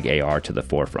drag AR to the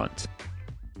forefront.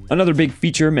 Another big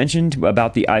feature mentioned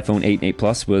about the iPhone 8 and 8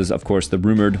 Plus was, of course, the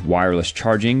rumored wireless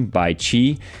charging by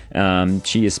Qi.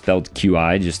 Qi is spelled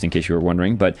QI, just in case you were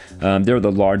wondering, but they're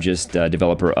the largest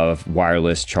developer of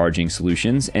wireless charging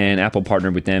solutions, and Apple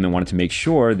partnered with them and wanted to make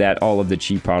sure that all of the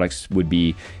Qi products would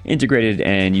be integrated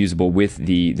and usable with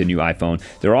the new iPhone.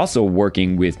 They're also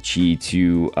working with Qi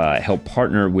to help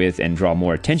partner with and draw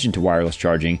more attention to wireless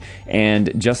charging,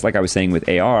 and just like I was saying with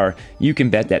AR, you can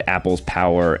bet that Apple's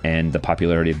power and the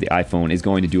popularity of the iPhone is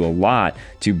going to do a lot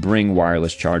to bring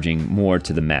wireless charging more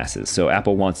to the masses. So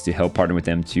Apple wants to help partner with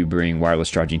them to bring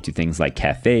wireless charging to things like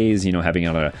cafes, having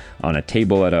it on a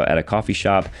table at a coffee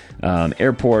shop,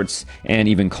 airports, and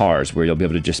even cars, where you'll be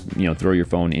able to just throw your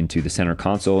phone into the center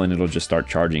console and it'll just start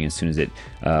charging as soon as it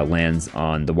lands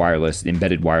on the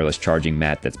embedded wireless charging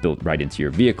mat that's built right into your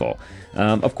vehicle.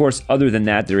 Of course, other than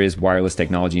that, there is wireless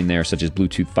technology in there, such as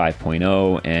Bluetooth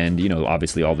 5.0 and,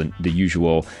 obviously all the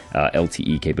usual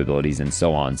LTE capabilities and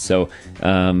so on. So,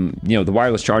 the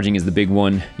wireless charging is the big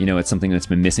one. It's something that's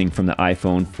been missing from the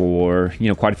iPhone for,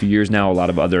 quite a few years now. A lot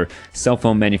of other cell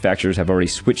phone manufacturers have already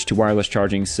switched to wireless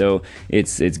charging. So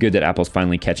it's good that Apple's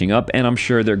finally catching up, and I'm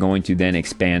sure they're going to then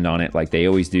expand on it like they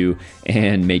always do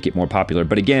and make it more popular.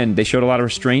 But again, they showed a lot of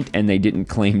restraint and they didn't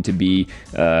claim to be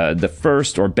the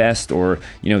first or best, or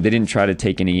they didn't try to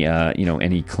take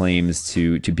any claims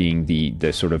to being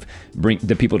the sort of bring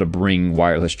the people to bring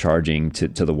wireless charging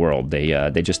to the world.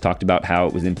 They just talked about how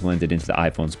it was implemented into the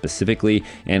iPhone specifically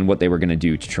and what they were going to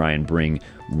do to try and bring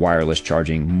wireless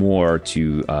charging more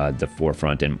to the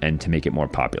forefront and to make it more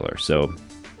popular. So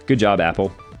good job,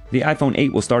 Apple. The iPhone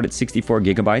 8 will start at 64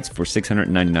 gigabytes for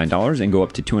 $699 and go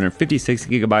up to 256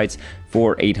 gigabytes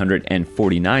for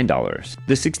 $849.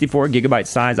 The 64 gigabyte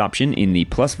size option in the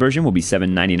Plus version will be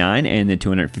 $799, and the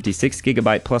 256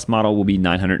 gigabyte Plus model will be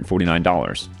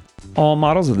 $949. All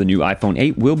models of the new iPhone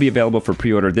 8 will be available for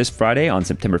pre-order this Friday on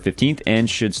September 15th and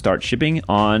should start shipping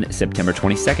on September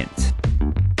 22nd.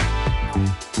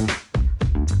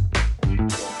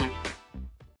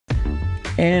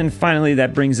 And finally,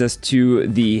 that brings us to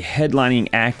the headlining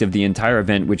act of the entire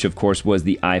event, which of course was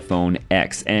the iPhone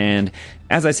X. And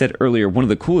as I said earlier, one of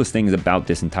the coolest things about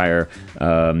this entire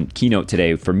keynote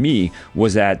today for me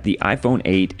was that the iPhone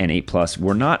 8 and 8 Plus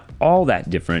were not all that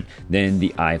different than the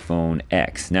iPhone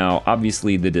X. Now,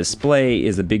 obviously, the display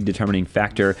is a big determining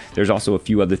factor. There's also a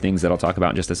few other things that I'll talk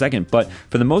about in just a second. But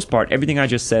for the most part, everything I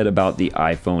just said about the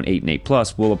iPhone 8 and 8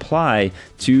 Plus will apply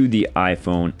to the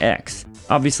iPhone X.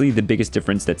 Obviously, the biggest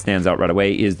difference that stands out right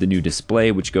away is the new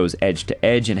display, which goes edge to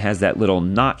edge and has that little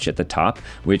notch at the top,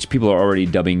 which people are already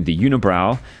dubbing the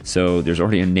unibrow. So there's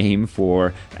already a name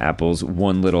for Apple's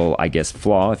one little, I guess,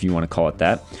 flaw, if you want to call it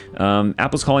that.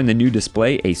 Apple's calling the new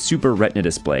display a Super Retina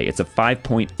display. It's a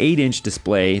 5.8-inch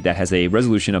display that has a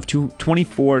resolution of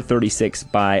 2436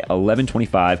 by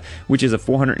 1125, which is a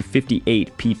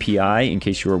 458 ppi, in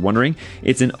case you were wondering.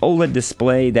 It's an OLED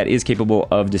display that is capable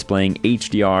of displaying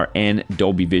HDR and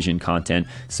Dolby Vision content,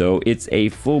 so it's a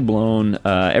full-blown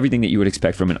everything that you would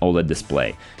expect from an OLED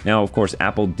display. Now, of course,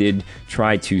 Apple did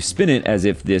try to spin it as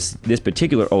if this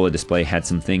particular OLED display had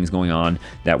some things going on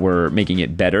that were making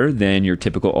it better than your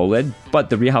typical OLED, but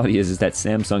the reality is that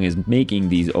Samsung is making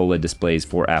these OLED displays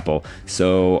for Apple,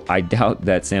 so I doubt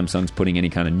that Samsung's putting any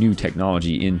kind of new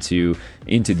technology into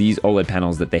these OLED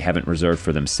panels that they haven't reserved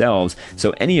for themselves.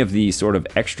 So any of these sort of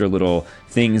extra little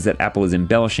things that Apple is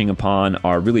embellishing upon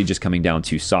are really just coming down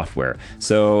to software.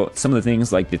 So some of the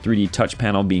things like the 3D touch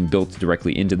panel being built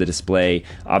directly into the display,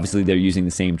 obviously they're using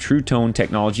the same True Tone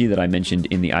technology that I mentioned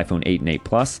in the iPhone 8 and 8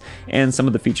 Plus, and some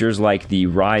of the features like the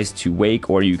Rise to Wake,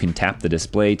 or you can tap the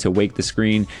display to wake the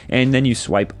screen, and then you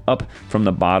swipe up from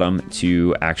the bottom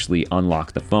to actually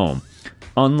unlock the phone.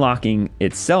 Unlocking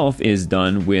itself is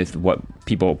done with what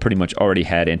people pretty much already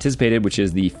had anticipated, which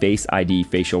is the Face ID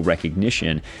facial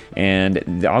recognition.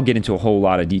 And I'll get into a whole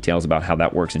lot of details about how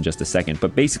that works in just a second.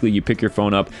 But basically, you pick your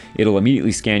phone up, it'll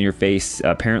immediately scan your face.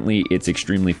 Apparently, it's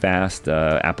extremely fast.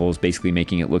 Apple's basically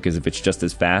making it look as if it's just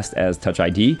as fast as Touch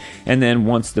ID. And then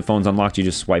once the phone's unlocked, you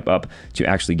just swipe up to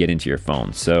actually get into your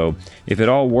phone. So if it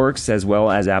all works as well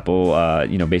as Apple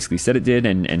basically said it did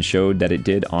and showed that it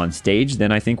did on stage,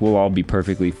 then I think we'll all be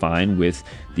perfectly fine with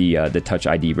the Touch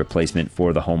ID replacement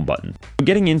for the home button.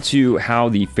 Getting into how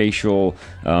the facial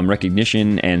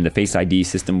recognition and the Face ID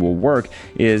system will work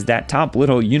is that top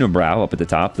little unibrow up at the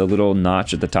top, the little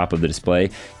notch at the top of the display,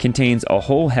 contains a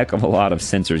whole heck of a lot of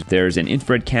sensors. There's an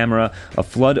infrared camera, a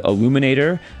flood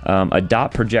illuminator, a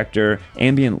dot projector,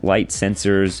 ambient light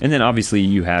sensors, and then obviously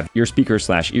you have your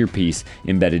speaker/earpiece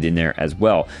embedded in there as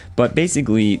well. But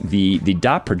basically the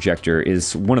dot projector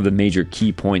is one of the major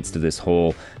key points to this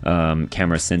whole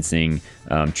camera sensing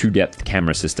true depth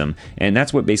camera system, and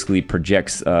that's what basically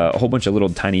projects a whole bunch of little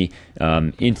tiny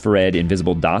infrared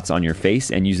invisible dots on your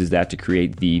face and uses that to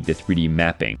create the 3D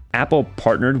mapping. Apple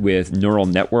partnered with neural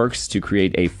networks to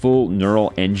create a full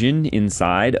neural engine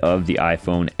inside of the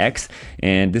iPhone X,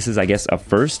 and this is, I guess, a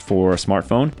first for a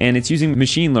smartphone, and it's using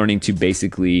machine learning to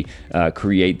basically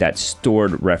create that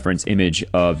stored reference image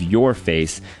of your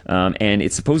face, and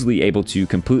it's supposedly able to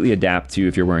completely adapt to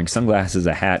if you're wearing sunglasses,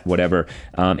 a hat, whatever,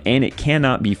 and it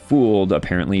cannot be fooled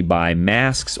apparently by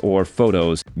masks or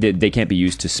photos. They can't be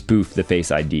used to spoof the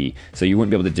Face ID, so you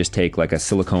wouldn't be able to just take like a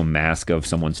silicone mask of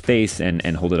someone's face and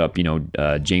hold it up,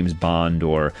 James Bond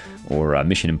or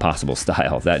Mission Impossible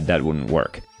style. That wouldn't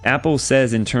work. Apple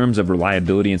says in terms of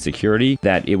reliability and security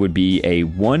that it would be a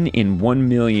 1 in 1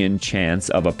 million chance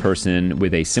of a person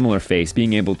with a similar face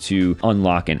being able to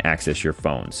unlock and access your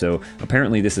phone. So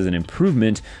apparently this is an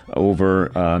improvement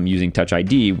over using Touch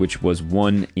ID, which was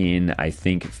 1 in, I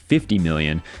think, 50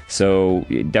 million. So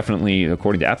definitely,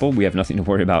 according to Apple, we have nothing to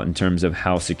worry about in terms of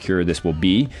how secure this will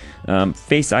be.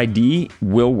 Face ID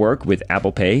will work with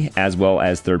Apple Pay as well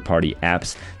as third-party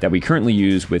apps that we currently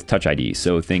use with Touch ID.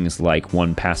 So things like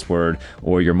 1Password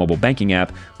or your mobile banking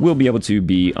app will be able to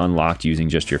be unlocked using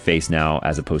just your face now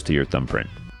as opposed to your thumbprint.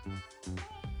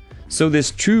 So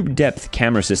this True Depth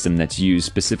camera system that's used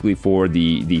specifically for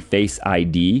the Face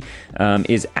ID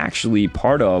is actually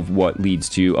part of what leads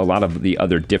to a lot of the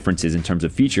other differences in terms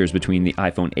of features between the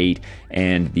iPhone 8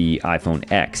 and the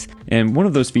iPhone X. And one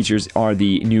of those features are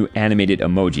the new animated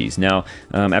emojis. Now,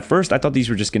 at first I thought these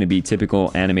were just going to be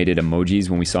typical animated emojis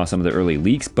when we saw some of the early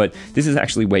leaks, but this is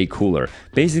actually way cooler.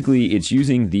 Basically, it's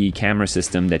using the camera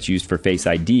system that's used for Face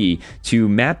ID to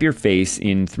map your face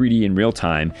in 3D in real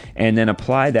time and then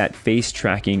apply that face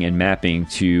tracking and mapping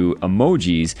to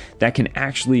emojis that can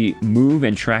actually move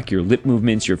and track your lip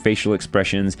movements, your facial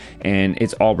expressions, and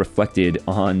it's all reflected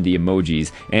on the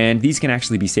emojis. And these can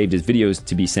actually be saved as videos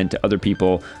to be sent to other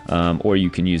people, or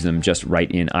you can use them just right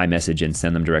in iMessage and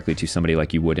send them directly to somebody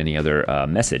like you would any other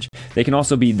message. They can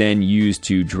also be then used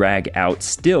to drag out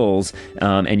stills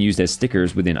and used as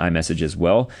stickers within iMessage as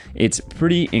well. It's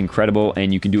pretty incredible,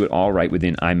 and you can do it all right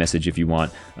within iMessage if you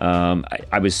want.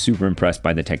 I was super impressed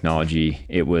by the technology.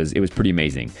 It was pretty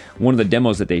amazing. One of the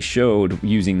demos that they showed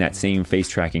using that same face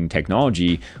tracking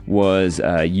technology was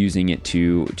using it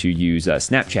to use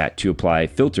Snapchat to apply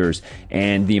filters,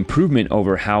 and the improvement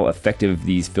over how effective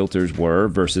these filters were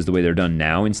versus the way they're done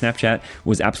now in Snapchat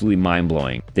was absolutely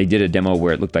mind-blowing. They did a demo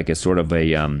where it looked like a sort of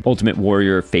a Ultimate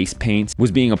Warrior face paint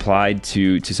was being applied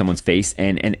to someone's face,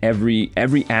 and every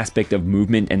aspect of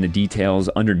movement and the details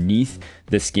underneath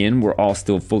the skin were all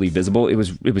still fully visible. It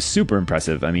was super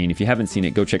impressive. I mean, if you haven't seen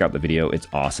it, go check out the video. It's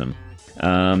awesome.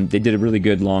 They did a really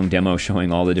good long demo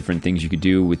showing all the different things you could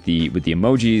do with the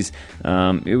emojis.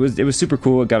 It was super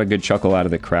cool. It got a good chuckle out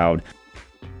of the crowd.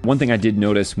 One thing I did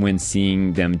notice when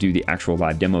seeing them do the actual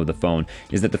live demo of the phone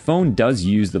is that the phone does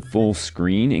use the full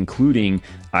screen, including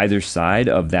either side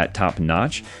of that top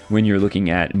notch when you're looking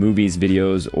at movies,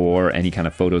 videos, or any kind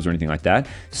of photos or anything like that.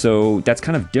 So that's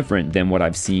kind of different than what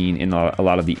I've seen in a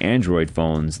lot of the Android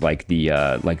phones, like the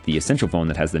Essential phone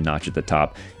that has the notch at the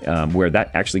top, where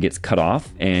that actually gets cut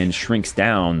off and shrinks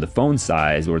down the phone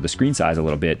size or the screen size a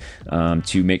little bit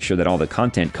to make sure that all the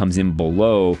content comes in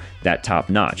below that top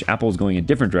notch. Apple's going a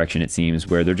different direction, it seems,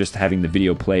 where they're just having the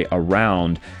video play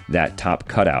around that top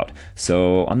cutout.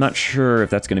 So I'm not sure if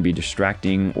that's going to be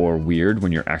distracting or weird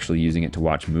when you're actually using it to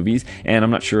watch movies, and I'm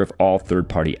not sure if all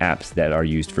third-party apps that are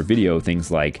used for video,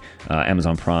 things like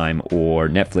Amazon Prime or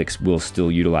Netflix, will still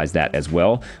utilize that as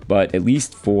well. But at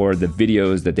least for the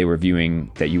videos that they were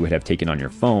viewing that you would have taken on your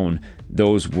phone,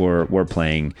 those were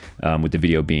playing with the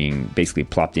video being basically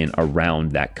plopped in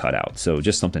around that cutout. So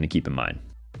just something to keep in mind.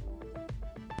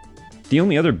 The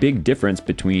only other big difference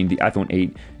between the iPhone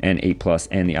 8 and 8 Plus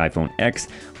and the iPhone X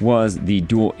was the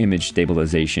dual image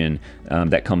stabilization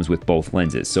that comes with both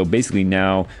lenses. So basically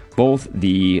now both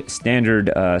the standard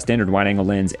wide-angle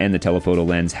lens and the telephoto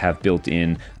lens have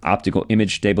built-in optical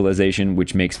image stabilization,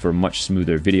 which makes for much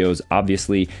smoother videos,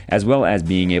 obviously, as well as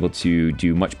being able to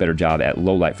do much better job at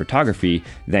low-light photography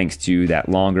thanks to that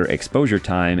longer exposure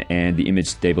time and the image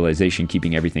stabilization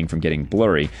keeping everything from getting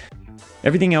blurry.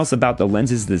 Everything else about the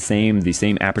lens is the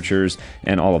same apertures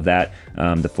and all of that,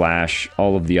 the flash,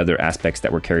 all of the other aspects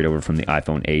that were carried over from the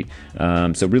iPhone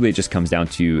 8. So really it just comes down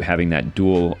to having that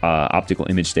dual optical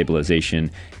image stabilization,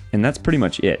 and that's pretty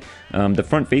much it. The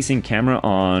front-facing camera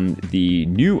on the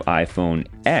new iPhone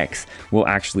X will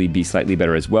actually be slightly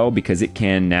better as well, because it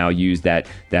can now use that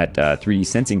 3D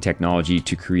sensing technology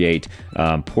to create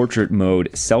portrait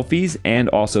mode selfies, and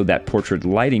also that portrait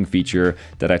lighting feature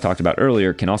that I talked about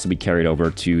earlier can also be carried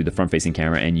over to the front-facing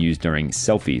camera and used during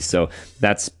selfies. So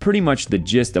that's pretty much the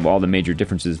gist of all the major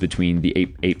differences between the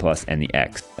 8 Plus and the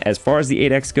X. As far as the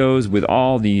 8X goes, with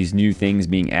all these new things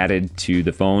being added to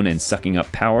the phone and sucking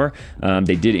up power,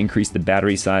 they did increase the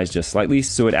battery size just slightly,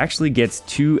 so it actually gets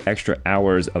 2 extra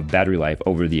hours of battery life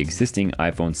over the existing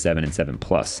iPhone 7 and 7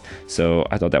 Plus. So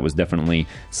I thought that was definitely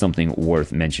something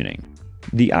worth mentioning.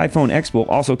 The iPhone X will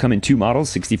also come in 2 models,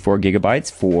 64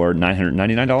 gigabytes for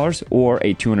 $999 or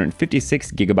a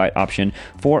 256 gigabyte option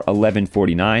for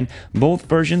 $1,149. Both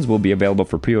versions will be available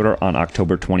for pre-order on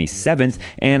October 27th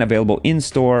and available in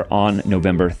store on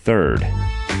November 3rd.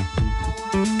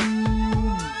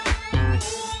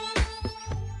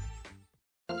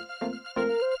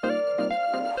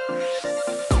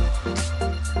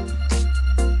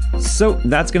 So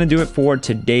that's going to do it for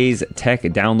today's tech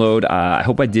download. I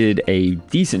hope I did a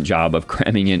decent job of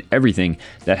cramming in everything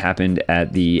that happened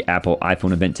at the Apple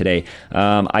iPhone event today.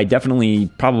 I definitely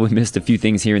probably missed a few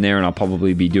things here and there, and I'll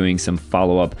probably be doing some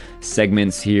follow-up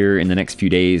segments here in the next few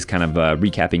days, kind of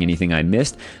recapping anything I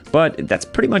missed. But that's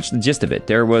pretty much the gist of it.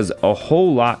 There was a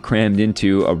whole lot crammed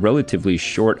into a relatively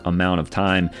short amount of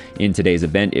time in today's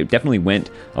event. It definitely went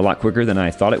a lot quicker than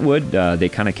I thought it would. They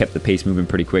kind of kept the pace moving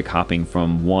pretty quick, hopping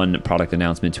from one product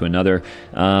announcement to another.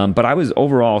 But I was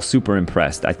overall super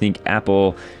impressed. I think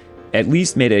Apple at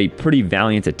least made a pretty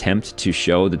valiant attempt to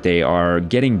show that they are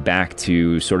getting back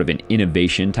to sort of an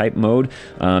innovation type mode.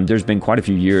 There's been quite a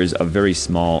few years of very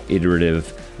small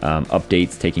iterative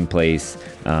updates taking place,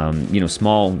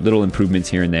 small little improvements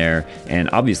here and there. And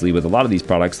obviously with a lot of these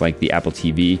products like the Apple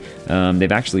TV,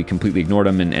 they've actually completely ignored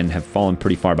them and have fallen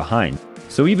pretty far behind.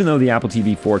 So even though the Apple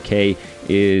TV 4K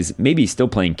is maybe still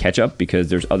playing catch up because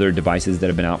there's other devices that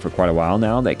have been out for quite a while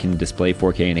now that can display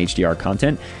 4K and HDR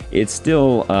content, it's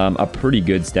still a pretty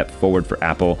good step forward for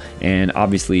Apple. And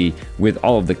obviously with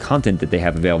all of the content that they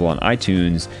have available on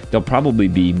iTunes, there'll probably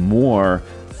be more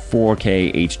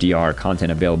 4K HDR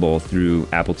content available through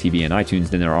Apple TV and iTunes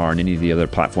than there are on any of the other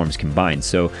platforms combined.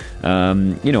 So,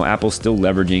 Apple's still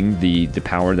leveraging the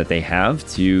power that they have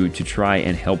to try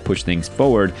and help push things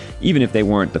forward, even if they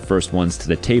weren't the first ones to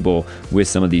the table with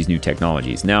some of these new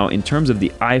technologies. Now, in terms of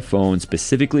the iPhone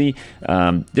specifically,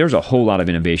 there's a whole lot of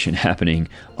innovation happening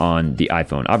on the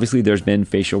iPhone. Obviously, there's been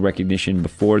facial recognition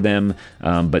before them,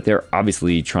 but they're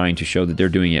obviously trying to show that they're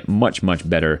doing it much, much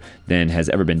better than has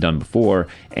ever been done before.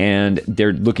 And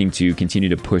they're looking to continue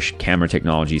to push camera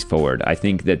technologies forward. I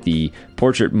think that the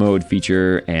portrait mode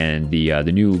feature and the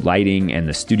new lighting and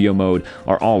the studio mode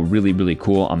are all really, really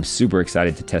cool. I'm super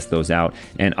excited to test those out.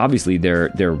 And obviously,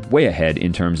 they're way ahead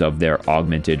in terms of their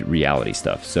augmented reality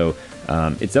stuff. So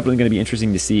it's definitely going to be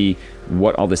interesting to see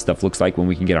what all this stuff looks like when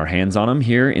we can get our hands on them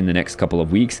here in the next couple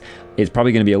of weeks. It's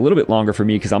probably going to be a little bit longer for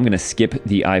me because I'm going to skip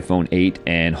the iPhone 8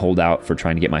 and hold out for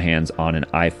trying to get my hands on an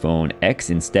iPhone X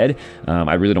instead.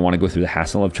 I really don't want to go through the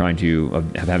hassle of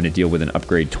having to deal with an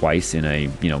upgrade twice in a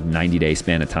 90-day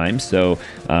span of time. So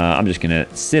I'm just going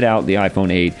to sit out the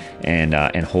iPhone 8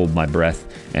 and hold my breath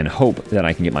and hope that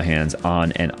I can get my hands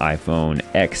on an iPhone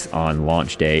X on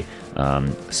launch day.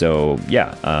 That's what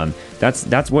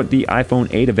the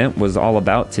iPhone 8 event was all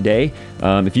about today.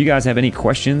 If you guys have any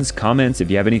questions, comments, if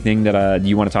you have anything that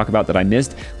you want to talk about that I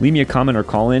missed, leave me a comment or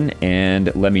call in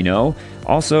and let me know.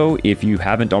 Also, if you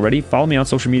haven't already, follow me on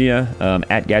social media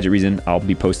at Gadget Reason. I'll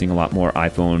be posting a lot more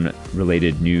iPhone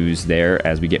related news there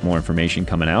as we get more information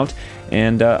coming out.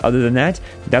 And other than that,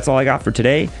 that's all I got for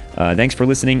today. Thanks for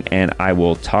listening, and I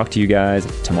will talk to you guys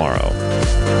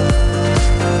tomorrow.